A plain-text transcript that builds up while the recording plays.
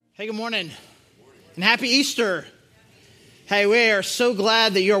Hey, good morning, and happy Easter. Hey, we are so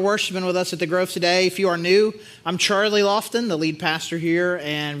glad that you're worshiping with us at the Grove today. If you are new, I'm Charlie Lofton, the lead pastor here,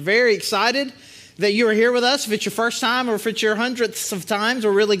 and very excited that you are here with us. If it's your first time or if it's your hundredths of times,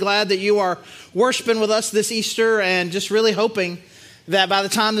 we're really glad that you are worshiping with us this Easter, and just really hoping that by the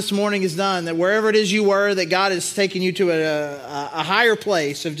time this morning is done, that wherever it is you were, that God is taking you to a higher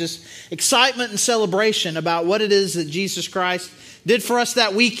place of just excitement and celebration about what it is that Jesus Christ did for us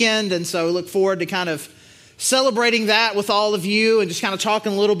that weekend. And so we look forward to kind of celebrating that with all of you and just kind of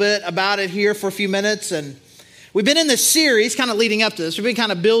talking a little bit about it here for a few minutes. And we've been in this series kind of leading up to this. We've been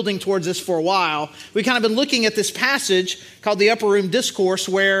kind of building towards this for a while. We've kind of been looking at this passage called the Upper Room Discourse,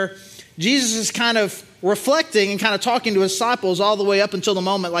 where Jesus is kind of reflecting and kind of talking to his disciples all the way up until the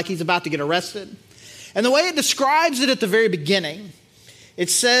moment like he's about to get arrested. And the way it describes it at the very beginning, it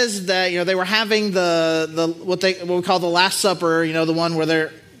says that, they were having what we call the Last Supper, the one where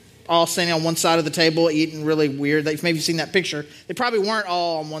they're all standing on one side of the table eating really weird. They've maybe seen that picture. They probably weren't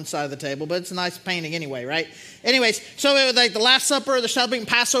all on one side of the table, but it's a nice painting anyway, right? Anyways, so it was like the Last Supper, they're celebrating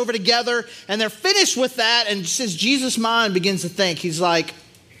Passover together, and they're finished with that, and just as Jesus' mind begins to think, he's like,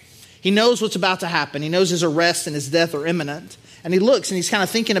 he knows what's about to happen. He knows his arrest and his death are imminent. And he looks and he's kind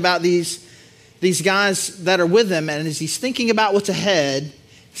of thinking about these guys that are with him. And as he's thinking about what's ahead,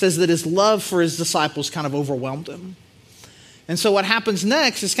 he says that his love for his disciples kind of overwhelmed him. And so what happens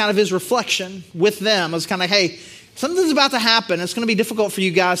next is kind of his reflection with them. It's kind of, hey, something's about to happen. It's going to be difficult for you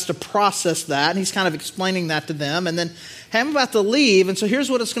guys to process that. And he's kind of explaining that to them. And then, hey, I'm about to leave. And so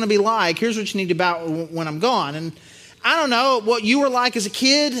here's what it's going to be like. Here's what you need to do about when I'm gone. And I don't know what you were like as a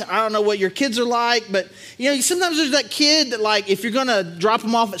kid. I don't know what your kids are like. But, sometimes there's that kid that, like, if you're going to drop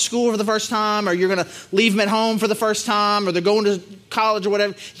them off at school for the first time, or you're going to leave them at home for the first time, or they're going to college or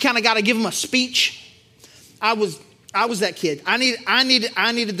whatever, you kind of got to give them a speech. I was that kid. I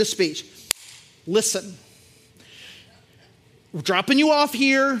needed the speech. Listen, we're dropping you off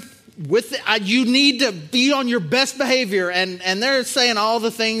here. You need to be on your best behavior. And they're saying all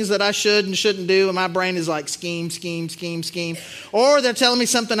the things that I should and shouldn't do. And my brain is like, scheme. Or they're telling me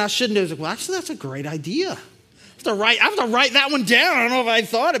something I shouldn't do. It's like, well, actually, that's a great idea. I have to write that one down. I don't know if I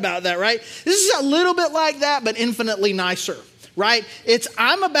thought about that, right? This is a little bit like that, but infinitely nicer, right?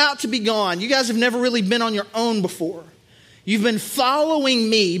 I'm about to be gone. You guys have never really been on your own before. You've been following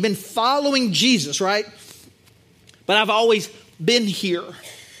me. You've been following Jesus, right? But I've always been here.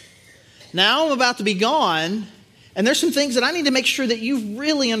 Now I'm about to be gone, and there's some things that I need to make sure that you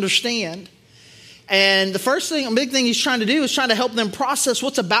really understand. And the first thing, a big thing he's trying to do is trying to help them process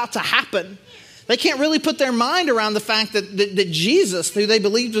what's about to happen. They can't really put their mind around the fact that Jesus, who they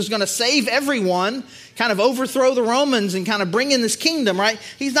believed was going to save everyone, kind of overthrow the Romans and kind of bring in this kingdom, right?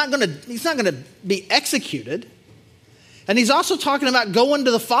 He's not going to be executed. And he's also talking about going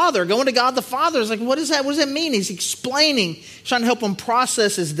to the Father, going to God the Father. It's like, what is that? What does that mean? He's explaining, trying to help them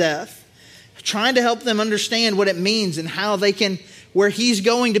process his death. Trying to help them understand what it means and how they can, where he's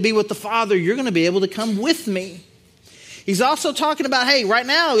going to be with the Father, you're going to be able to come with me. He's also talking about, hey, right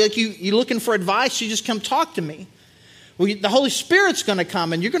now, like you're looking for advice, you just come talk to me. Well, the Holy Spirit's going to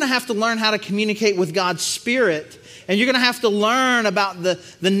come, and you're going to have to learn how to communicate with God's Spirit. And you're going to have to learn about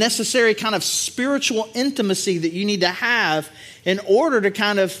the necessary kind of spiritual intimacy that you need to have in order to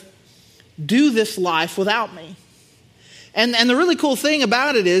kind of do this life without me. And the really cool thing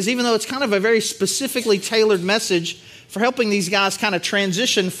about it is, even though it's kind of a very specifically tailored message for helping these guys kind of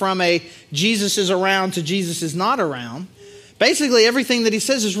transition from a Jesus is around to Jesus is not around, basically everything that he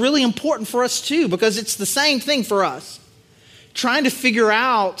says is really important for us too, because it's the same thing for us. Trying to figure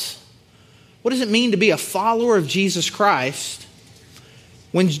out, what does it mean to be a follower of Jesus Christ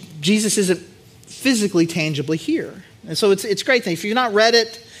when Jesus isn't physically, tangibly here? And so it's a great thing. If you've not read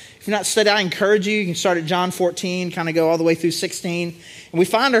it, if you're not studied, I encourage you. You can start at John 14, kind of go all the way through 16. And we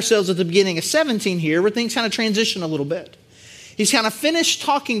find ourselves at the beginning of 17 here, where things kind of transition a little bit. He's kind of finished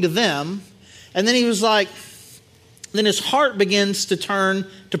talking to them, and then he was like, then his heart begins to turn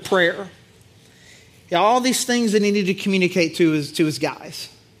to prayer. All these things that he needed to communicate to his guys.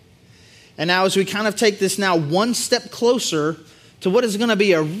 And now as we kind of take this now one step closer to what is going to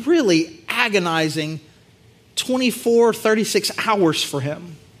be a really agonizing 36 hours for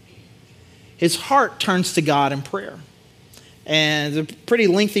him, his heart turns to God in prayer. And it's a pretty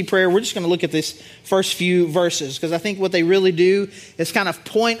lengthy prayer. We're just going to look at this first few verses, because I think what they really do is kind of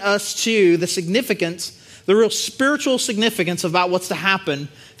point us to the significance, the real spiritual significance about what's to happen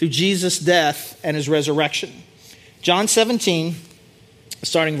through Jesus' death and his resurrection. John 17,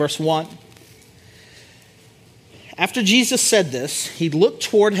 starting verse 1. After Jesus said this, he looked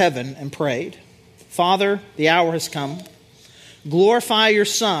toward heaven and prayed, Father, the hour has come. glorify your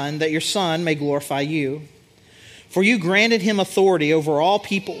Son, that your Son may glorify you. For you granted him authority over all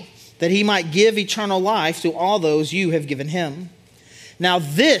people, that he might give eternal life to all those you have given him. Now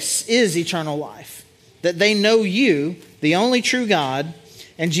this is eternal life, that they know you, the only true God,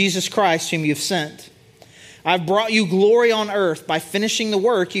 and Jesus Christ whom you have sent. I've brought you glory on earth by finishing the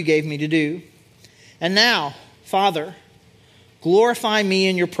work you gave me to do. And now, Father, glorify me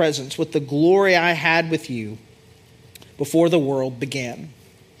in your presence with the glory I had with you before the world began.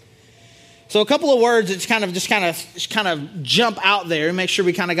 So a couple of words that kind of jump out there and make sure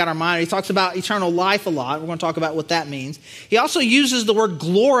we kind of got our mind. He talks about eternal life a lot. We're going to talk about what that means. He also uses the word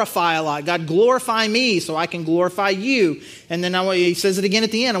glorify a lot. God, glorify me so I can glorify you. And then he says it again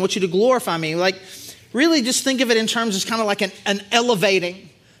at the end. I want you to glorify me. Like, really just think of it in terms as kind of like an elevating.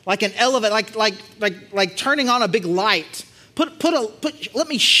 Like turning on a big light. Let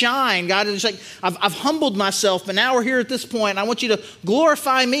me shine, God. It's like I've humbled myself, but now we're here at this point. I want you to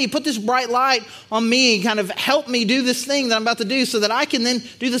glorify me. Put this bright light on me. Kind of help me do this thing that I'm about to do, so that I can then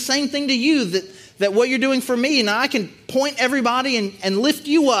do the same thing to you. That what you're doing for me, now I can point everybody and lift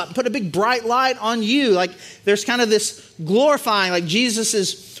you up. Put a big bright light on you. Like there's kind of this glorifying. Like Jesus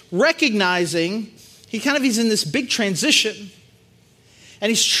is recognizing he's in this big transition. And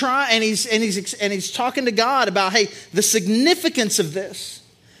he's talking to God about, hey, the significance of this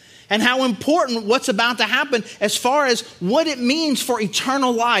and how important what's about to happen as far as what it means for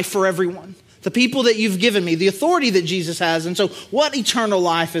eternal life for everyone. The people that you've given me, the authority that Jesus has, and so what eternal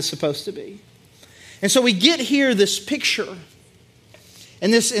life is supposed to be. And so we get here this picture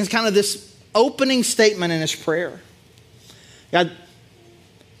and this is kind of this opening statement in his prayer. God,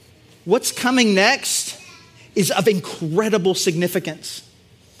 what's coming next is of incredible significance.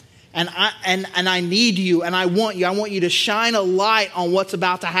 And I need you, and I want you. I want you to shine a light on what's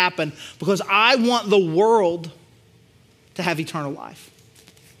about to happen, because I want the world to have eternal life.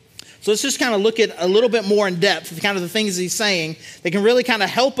 So let's just kind of look at a little bit more in depth kind of the things he's saying that can really kind of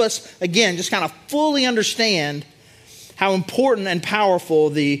help us, again, just kind of fully understand how important and powerful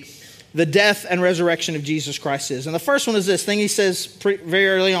the death and resurrection of Jesus Christ is. And the first one is this thing he says very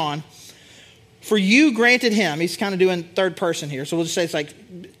early on. For you granted him, he's kind of doing third person here. So we'll just say it's like,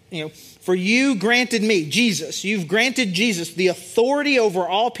 for you granted me, Jesus, you've granted Jesus the authority over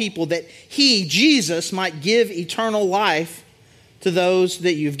all people, that he, Jesus, might give eternal life to those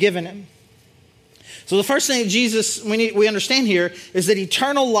that you've given him. So the first thing Jesus, we understand here is that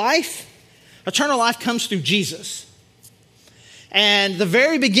eternal life comes through Jesus. And the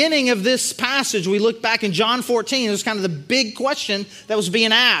very beginning of this passage, we look back in John 14, it was kind of the big question that was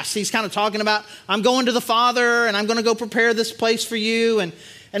being asked. He's kind of talking about, I'm going to the Father, and I'm going to go prepare this place for you. And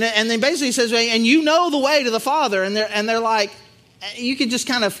then basically he says, and you know the way to the Father. And they're like, you could just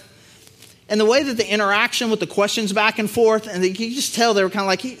kind of, and the way that the interaction with the questions back and forth, and you can just tell they were kind of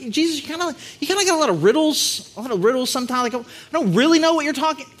like, Jesus, you kind of got a lot of riddles sometimes. Like, I don't really know what you're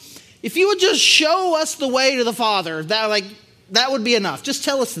talking. If you would just show us the way to the Father, that would be enough. Just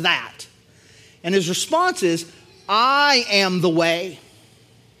tell us that. And his response is, I am the way,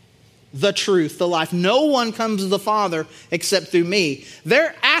 the truth, the life. No one comes to the Father except through me.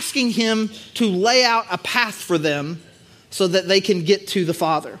 They're asking him to lay out a path for them so that they can get to the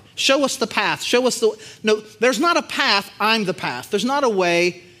Father. Show us the path. No, there's not a path. I'm the path. There's not a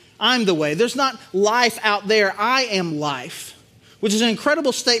way. I'm the way. There's not life out there. I am life, which is an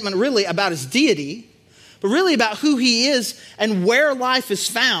incredible statement really about his deity, but really about who he is and where life is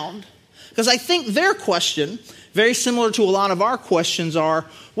found. Because I think their question, very similar to a lot of our questions, are,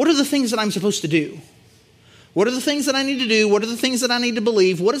 what are the things that I'm supposed to do? What are the things that I need to do? What are the things that I need to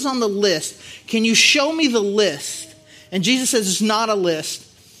believe? What is on the list? Can you show me the list? And Jesus says it's not a list.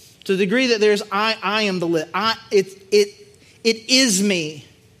 To the degree that there's, I am the list. It is me.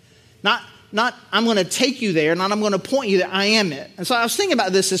 Not I'm going to take you there, not I'm going to point you there. I am it. And so I was thinking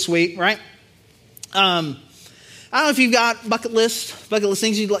about this week, right? I don't know if you've got bucket list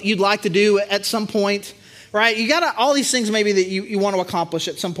things you'd like to do at some point, right? You got all these things maybe that you want to accomplish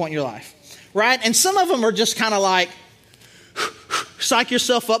at some point in your life, right? And some of them are just kind of like, psych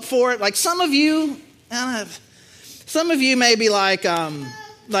yourself up for it. Like some of you may be like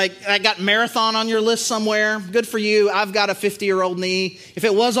I got marathon on your list somewhere. Good for you. I've got a 50-year-old knee. If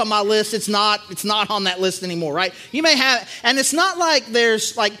it was on my list, it's not on that list anymore, right? You may have, and it's not like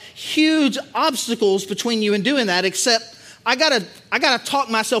there's like huge obstacles between you and doing that, except I gotta talk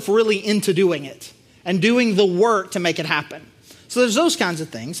myself really into doing it and doing the work to make it happen. So there's those kinds of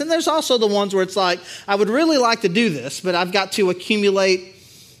things. And there's also the ones where it's like, I would really like to do this, but I've got to accumulate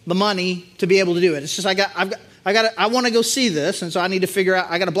the money to be able to do it. It's just I want to go see this, and so I need to figure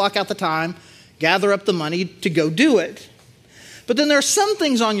out, I got to block out the time, gather up the money to go do it. But then there are some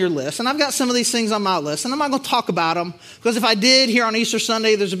things on your list, and I've got some of these things on my list, and I'm not going to talk about them, because if I did here on Easter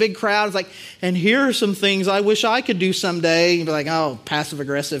Sunday, there's a big crowd. It's like, and here are some things I wish I could do someday. You'd be like, oh,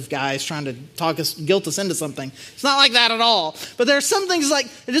 passive-aggressive guys trying to guilt us into something. It's not like that at all. But there are some things like,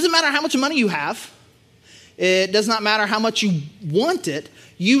 it doesn't matter how much money you have. It does not matter how much you want it.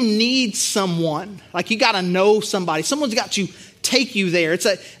 You need someone. Like, you got to know somebody. Someone's got to take you there. It's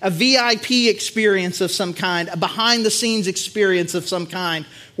a VIP experience of some kind, a behind-the-scenes experience of some kind,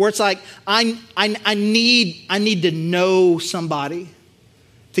 where it's like, I need to know somebody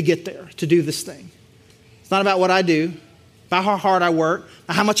to get there, to do this thing. It's not about what I do, about how hard I work,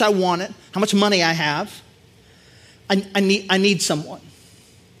 how much I want it, how much money I have. I need someone.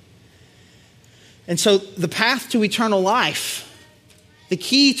 And so the path to eternal life, the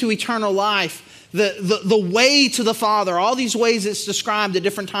key to eternal life, the way to the Father, all these ways it's described at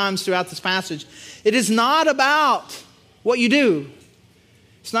different times throughout this passage. It is not about what you do.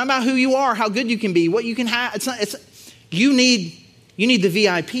 It's not about who you are, how good you can be, what you can have. You need the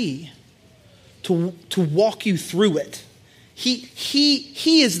VIP to walk you through it.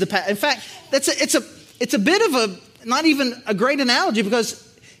 He is the path. In fact, it's a bit of a not even a great analogy,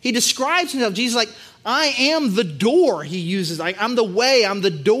 because he describes himself. Jesus is like, I am the door, he uses. Like, I'm the way, I'm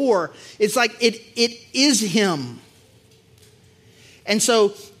the door. It's like it is him. And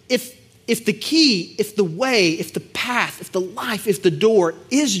so if the key, if the way, if the path, if the life, if the door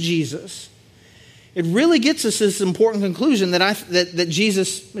is Jesus, it really gets us this important conclusion that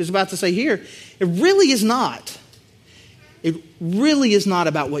Jesus is about to say here. It really is not. It really is not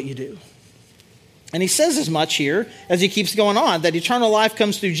about what you do. And he says as much here as he keeps going on, that eternal life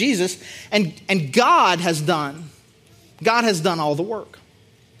comes through Jesus, and God has done all the work.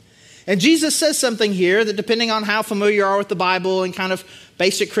 And Jesus says something here that, depending on how familiar you are with the Bible and kind of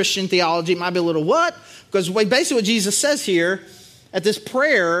basic Christian theology, it might be a little what? Because basically what Jesus says here at this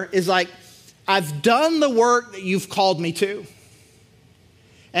prayer is like, I've done the work that you've called me to.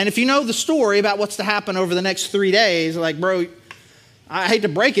 And if you know the story about what's to happen over the next 3 days, like, bro, I hate to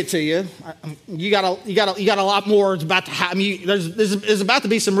break it to you. You got a lot more is about to happen. There's about to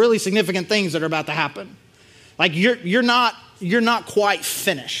be some really significant things that are about to happen. Like, you're not quite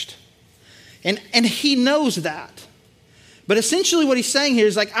finished, and he knows that. But essentially, what he's saying here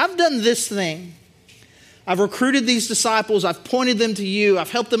is like, I've done this thing. I've recruited these disciples. I've pointed them to you.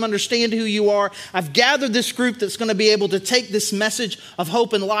 I've helped them understand who you are. I've gathered this group that's going to be able to take this message of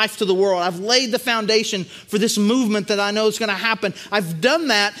hope and life to the world. I've laid the foundation for this movement that I know is going to happen. I've done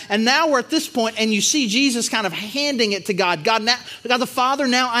that, and now we're at this point, and you see Jesus kind of handing it to God. God the Father,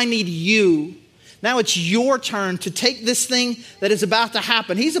 now I need you. Now it's your turn to take this thing that is about to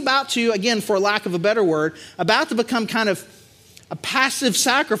happen. He's about to, again, for lack of a better word, about to become kind of a passive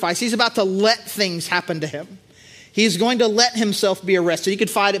sacrifice. He's about to let things happen to him. He's going to let himself be arrested. He could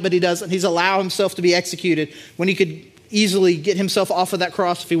fight it, but he doesn't. He's allowed himself to be executed when he could easily get himself off of that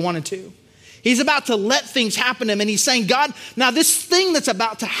cross if he wanted to. He's about to let things happen to him, and he's saying, God, now this thing that's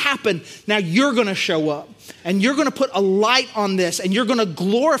about to happen, now you're going to show up, and you're going to put a light on this, and you're going to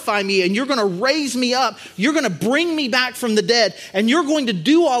glorify me, and you're going to raise me up. You're going to bring me back from the dead, and you're going to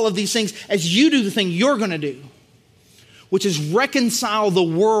do all of these things as you do the thing you're going to do, which is reconcile the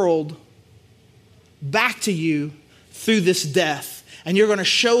world back to you through this death. And you're going to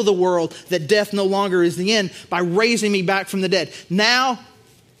show the world that death no longer is the end by raising me back from the dead. Now,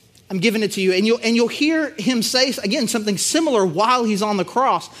 I'm giving it to you. And you'll hear him say, again, something similar while he's on the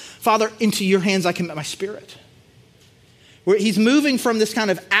cross. Father, into your hands I commit my spirit. Where he's moving from this kind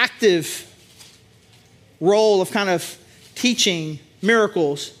of active role of kind of teaching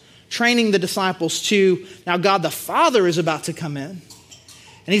miracles, training the disciples, to now God the Father is about to come in.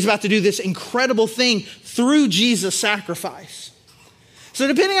 And he's about to do this incredible thing through Jesus' sacrifice. So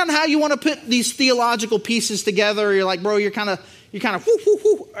depending on how you want to put these theological pieces together, you're like, bro, you're kind of whoo, whoo,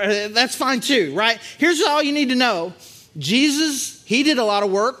 whoo. That's fine too, right? Here's all you need to know. Jesus, he did a lot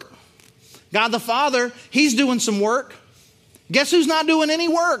of work. God the Father, he's doing some work. Guess who's not doing any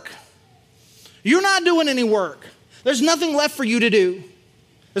work? You're not doing any work. There's nothing left for you to do.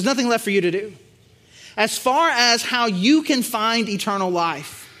 There's nothing left for you to do. As far as how you can find eternal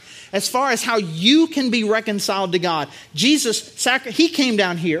life, as far as how you can be reconciled to God, Jesus, he came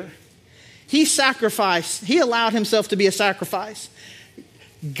down here. He sacrificed. He allowed himself to be a sacrifice.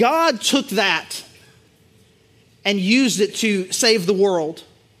 God took that and used it to save the world.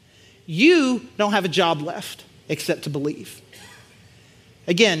 You don't have a job left except to believe.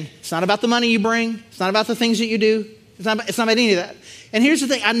 Again, it's not about the money you bring. It's not about the things that you do. It's not about any of that. And here's the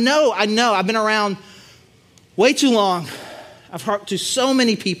thing. I know. I've been around way too long. I've talked to so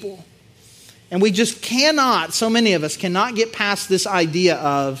many people. And we just cannot, so many of us cannot get past this idea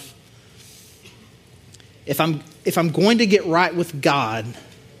of, if I'm going to get right with God,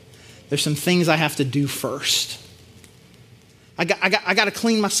 there's some things I have to do first. I got to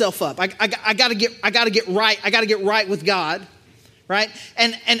clean myself up. I got to get right. I got to get right with God, right?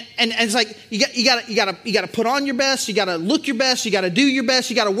 And it's like you got to put on your best. You got to look your best. You got to do your best.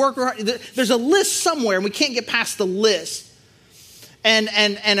 You got to work hard. There's a list somewhere, and we can't get past the list. And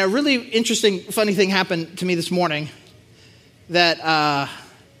a really interesting, funny thing happened to me this morning. That I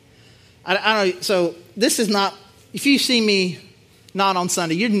don't know. So this is not. If you see me not on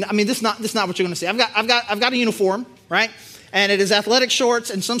Sunday, this is not what you're going to see. I've got a uniform, right? And it is athletic shorts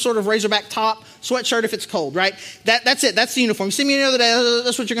and some sort of Razorback top, sweatshirt if it's cold, right? That's it. That's the uniform. You see me any other day,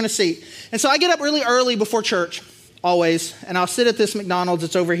 that's what you're going to see. And so I get up really early before church, always, and I'll sit at this McDonald's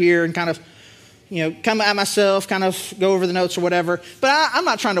that's over here and kind of, come at myself, kind of go over the notes or whatever. But I'm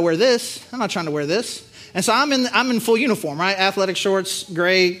not trying to wear this. I'm not trying to wear this. And so I'm in full uniform, right? Athletic shorts,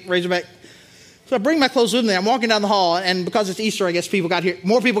 gray, Razorback. So I bring my clothes with me. I'm walking down the hall, and because it's Easter, I guess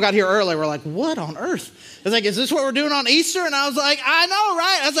more people got here early. We're like, what on earth? I was like, is this what we're doing on Easter? And I was like, I know,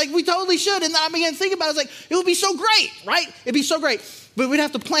 right? I was like, we totally should. And then I began to think about it. I was like, it would be so great, right? It'd be so great. But we'd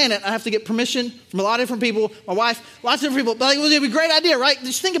have to plan it. I have to get permission from a lot of different people, my wife, lots of different people. But it would be a great idea, right?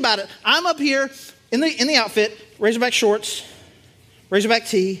 Just think about it. I'm up here in the outfit, Razorback shorts, Razorback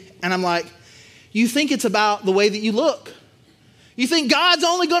tee, and I'm like, you think it's about the way that you look. You think God's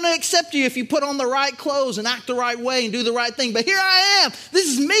only going to accept you if you put on the right clothes and act the right way and do the right thing. But here I am. This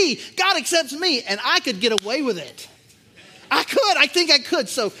is me. God accepts me. And I could get away with it. I could. I think I could.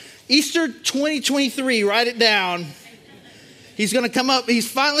 So Easter 2023, write it down. He's going to come up. He's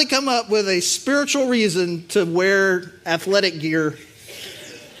finally come up with a spiritual reason to wear athletic gear.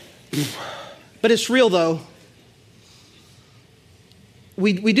 But it's real, though.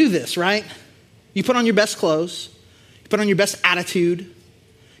 We do this, right? You put on your best clothes. Put on your best attitude,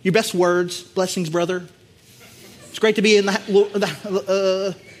 your best words. Blessings, brother. It's great to be in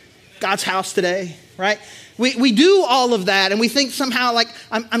God's house today, right? We do all of that, and we think somehow like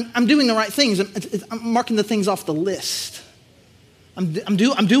I'm doing the right things. I'm marking the things off the list. I'm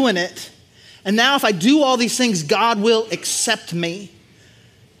doing it, and now if I do all these things, God will accept me.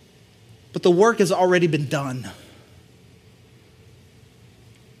 But the work has already been done.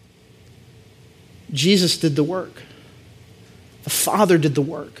 Jesus did the work. The Father did the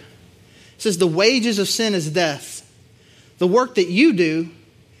work. It says the wages of sin is death. The work that you do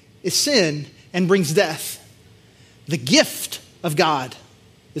is sin and brings death. The gift of God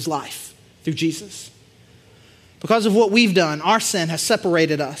is life through Jesus. Because of what we've done, our sin has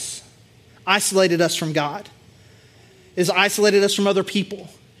separated us, isolated us from God. It has isolated us from other people.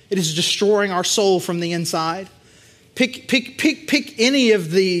 It is destroying our soul from the inside. Pick any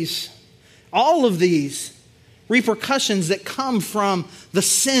of these, all of these repercussions that come from the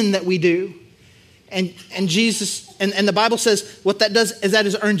sin that we do. And Jesus, and the Bible says what that does is that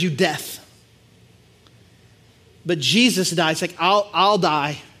has earned you death. But Jesus died. It's like, I'll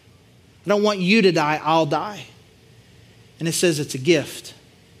die. I don't want you to die. I'll die. And it says it's a gift.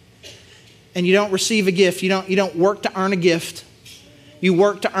 And you don't receive a gift. You don't work to earn a gift. You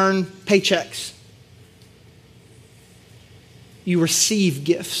work to earn paychecks. You receive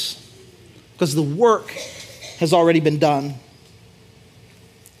gifts because the work has already been done.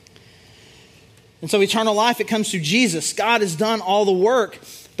 And so eternal life, it comes through Jesus. God has done all the work.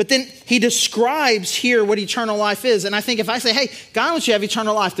 But then he describes here what eternal life is. And I think if I say, hey, God wants you to have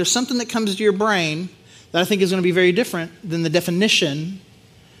eternal life, there's something that comes to your brain that I think is going to be very different than the definition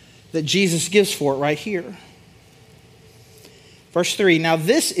that Jesus gives for it right here. Verse 3, now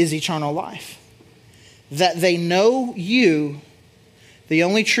this is eternal life, that they know you, the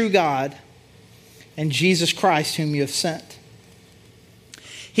only true God, and Jesus Christ whom you have sent.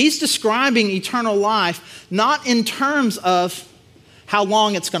 He's describing eternal life not in terms of how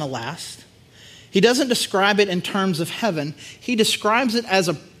long it's going to last. He doesn't describe it in terms of heaven. He describes it as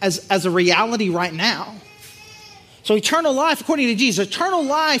a reality right now. So eternal life, according to Jesus, eternal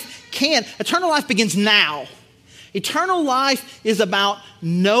life begins now. Eternal life is about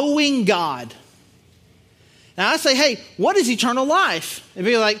knowing God. Now I say, hey, what is eternal life? And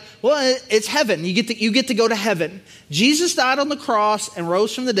be like, well, it's heaven. You get to go to heaven. Jesus died on the cross and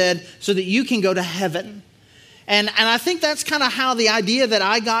rose from the dead so that you can go to heaven. And I think that's kind of how the idea that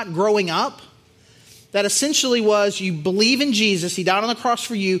I got growing up, that essentially was you believe in Jesus, he died on the cross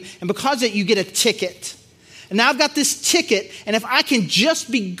for you, and because of it, you get a ticket. And now I've got this ticket, and if I can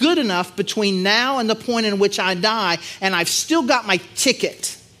just be good enough between now and the point in which I die, and I've still got my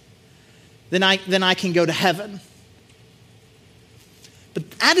ticket, then I can go to heaven.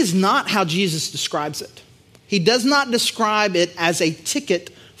 But that is not how Jesus describes it. He does not describe it as a ticket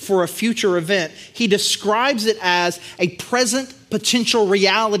for a future event. He describes it as a present potential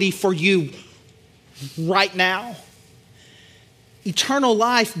reality for you right now. Eternal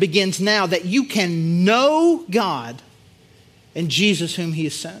life begins now, that you can know God and Jesus whom he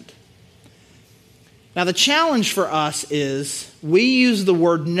has sent. Now the challenge for us is we use the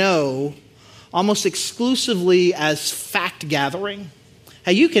word know almost exclusively as fact gathering.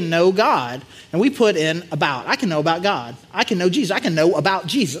 Hey, you can know God, and we put in about. I can know about God. I can know Jesus. I can know about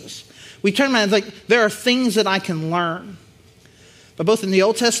Jesus. We turn around and think, there are things that I can learn. But both in the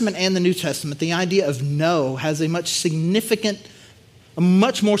Old Testament and the New Testament, the idea of know has a much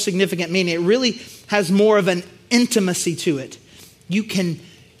more significant meaning. It really has more of an intimacy to it. You can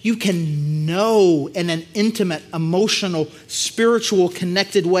know in an intimate, emotional, spiritual,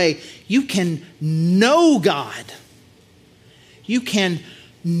 connected way. You can know God. You can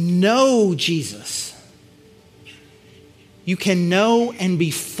know Jesus. You can know and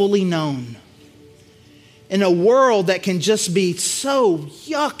be fully known. In a world that can just be so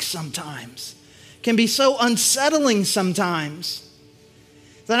yuck sometimes, can be so unsettling sometimes,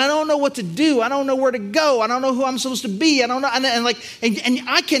 that I don't know what to do. I don't know where to go. I don't know who I'm supposed to be. I don't know. And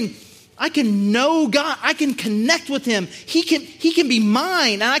I can know God. I can connect with him. He can be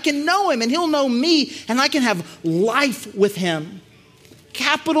mine, and I can know him, and he'll know me, and I can have life with him.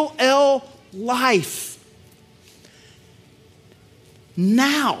 Capital L, life.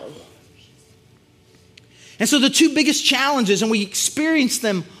 Now. And so the two biggest challenges, and we experience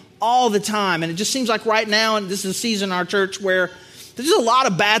them all the time, and it just seems like right now, and this is a season in our church where there's a lot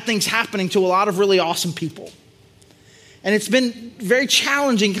of bad things happening to a lot of really awesome people. And it's been very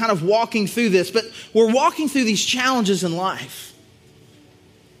challenging kind of walking through this, but we're walking through these challenges in life.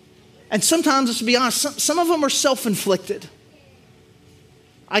 And sometimes, let's be honest, some of them are self-inflicted.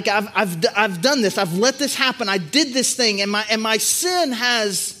 Like I've done this, I've let this happen, I did this thing, and my sin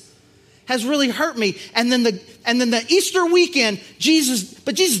has really hurt me. And then the Easter weekend,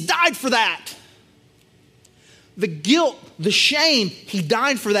 Jesus died for that. The guilt, the shame, he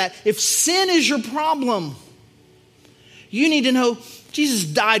died for that. If sin is your problem, you need to know Jesus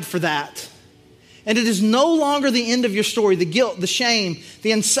died for that. And it is no longer the end of your story. The guilt, the shame,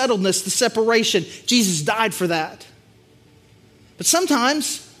 the unsettledness, the separation. Jesus died for that. But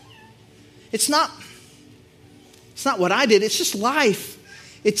sometimes it's not what I did. It's just life.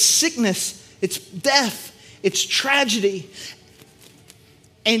 It's sickness. It's death. It's tragedy.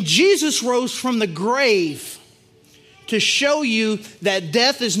 And Jesus rose from the grave to show you that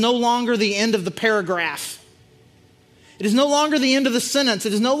death is no longer the end of the paragraph. It is no longer the end of the sentence.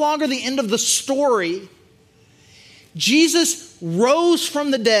 It is no longer the end of the story. Jesus rose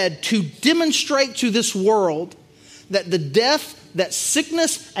from the dead to demonstrate to this world that the death that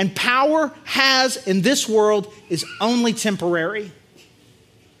sickness and power has in this world is only temporary.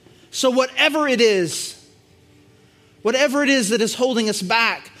 So whatever it is that is holding us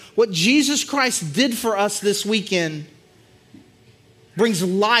back, what Jesus Christ did for us this weekend brings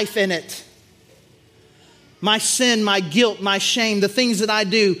life in it. My sin, my guilt, my shame, the things that I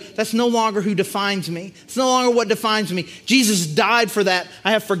do, that's no longer who defines me. It's no longer what defines me. Jesus died for that.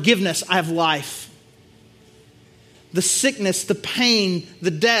 I have forgiveness. I have life. The sickness, the pain, the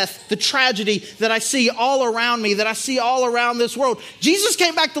death, the tragedy that I see all around me, that I see all around this world. Jesus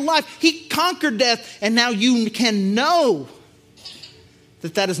came back to life. He conquered death, and now you can know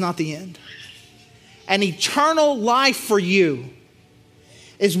that that is not the end. An eternal life for you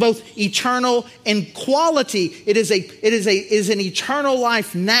is both eternal in quality. It is an eternal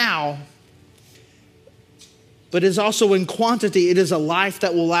life now, but is also in quantity. It is a life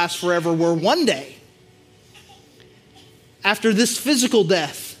that will last forever, where one day, after this physical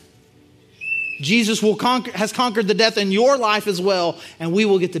death, Jesus has conquered the death in your life as well, and we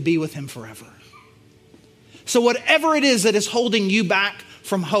will get to be with him forever. So whatever it is that is holding you back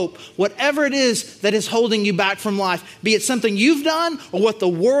from hope, whatever it is that is holding you back from life, be it something you've done or what the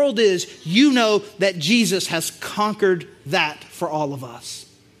world is, you know that Jesus has conquered that for all of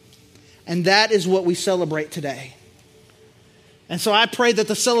us. And that is what we celebrate today. And so I pray that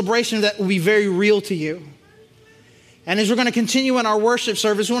the celebration of that will be very real to you. And as we're going to continue in our worship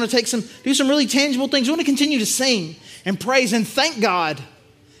service, we want to do some really tangible things. We want to continue to sing and praise and thank God.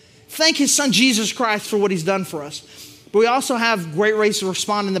 Thank his son, Jesus Christ, for what he's done for us. But we also have great ways to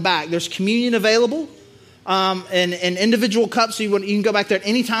respond in the back. There's communion available and individual cups. So you can go back there at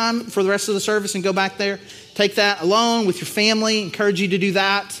any time for the rest of the service and go back there. Take that alone with your family. Encourage you to do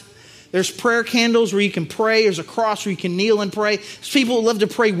that. There's prayer candles where you can pray. There's a cross where you can kneel and pray. There's people who love to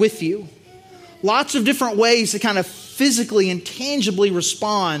pray with you. Lots of different ways to kind of physically and tangibly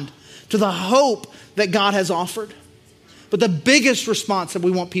respond to the hope that God has offered. But the biggest response that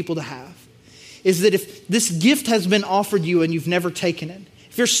we want people to have is that if this gift has been offered you and you've never taken it,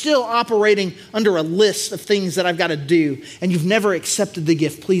 if you're still operating under a list of things that I've got to do and you've never accepted the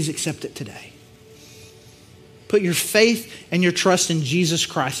gift, please accept it today. Put your faith and your trust in Jesus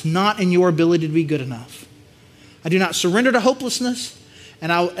Christ, not in your ability to be good enough. I do not surrender to hopelessness,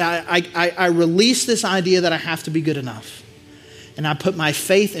 and I release this idea that I have to be good enough. And I put my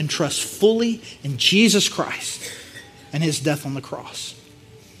faith and trust fully in Jesus Christ and his death on the cross.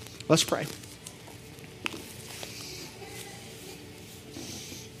 Let's pray.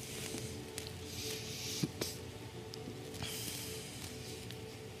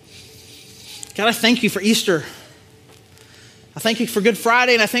 God, I thank you for Easter. I thank you for Good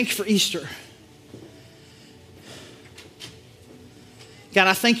Friday, and I thank you for Easter. God,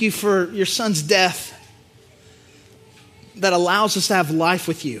 I thank you for your son's death that allows us to have life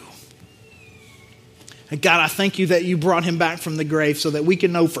with you. And God, I thank you that you brought him back from the grave so that we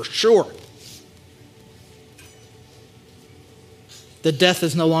can know for sure that death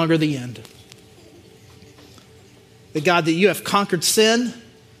is no longer the end. That God, that you have conquered sin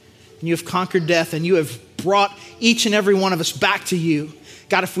and you have conquered death and you have brought each and every one of us back to you.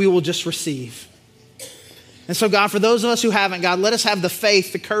 God, if we will just receive. And so God, for those of us who haven't, God, let us have the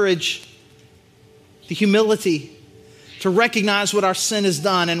faith, the courage, the humility to recognize what our sin has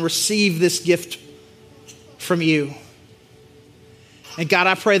done and receive this gift from you. And God,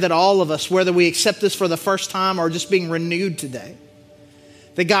 I pray that all of us, whether we accept this for the first time or just being renewed today,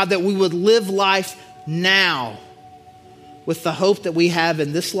 that God, that we would live life now with the hope that we have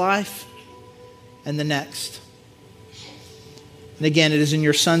in this life and the next. And again, it is in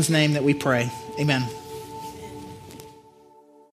your son's name that we pray. Amen.